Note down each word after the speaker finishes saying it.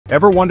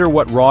Ever wonder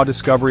what raw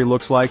discovery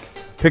looks like?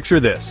 Picture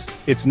this.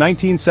 It's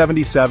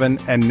 1977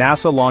 and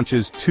NASA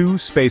launches two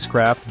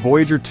spacecraft,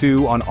 Voyager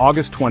 2 on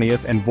August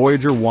 20th and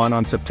Voyager 1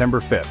 on September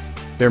 5th.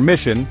 Their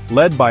mission,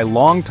 led by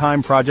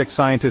longtime project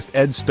scientist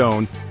Ed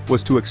Stone,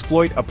 was to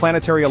exploit a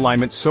planetary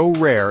alignment so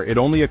rare it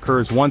only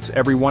occurs once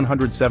every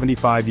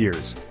 175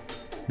 years.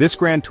 This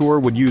grand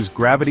tour would use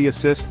gravity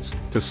assists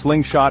to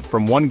slingshot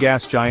from one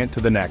gas giant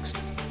to the next.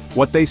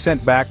 What they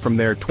sent back from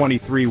their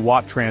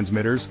 23-watt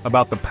transmitters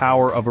about the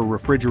power of a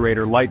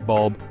refrigerator light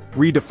bulb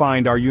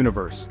redefined our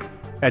universe.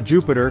 At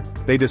Jupiter,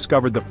 they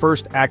discovered the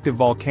first active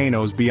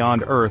volcanoes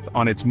beyond Earth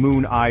on its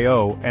moon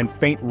Io and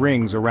faint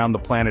rings around the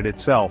planet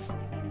itself.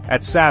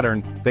 At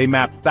Saturn, they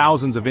mapped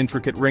thousands of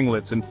intricate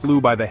ringlets and flew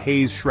by the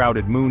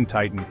haze-shrouded moon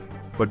Titan.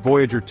 But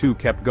Voyager 2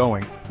 kept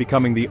going,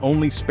 becoming the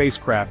only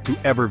spacecraft to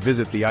ever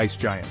visit the ice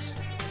giants.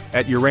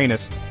 At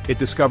Uranus, it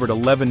discovered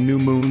 11 new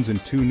moons and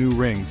 2 new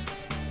rings.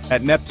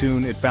 At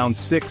Neptune, it found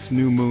 6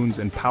 new moons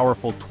and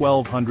powerful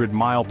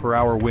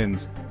 1,200-mile-per-hour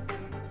winds.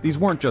 These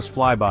weren't just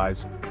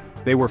flybys.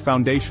 They were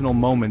foundational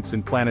moments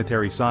in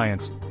planetary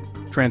science,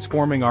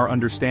 transforming our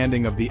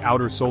understanding of the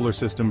outer solar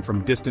system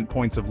from distant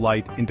points of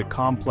light into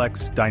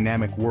complex,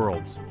 dynamic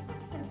worlds.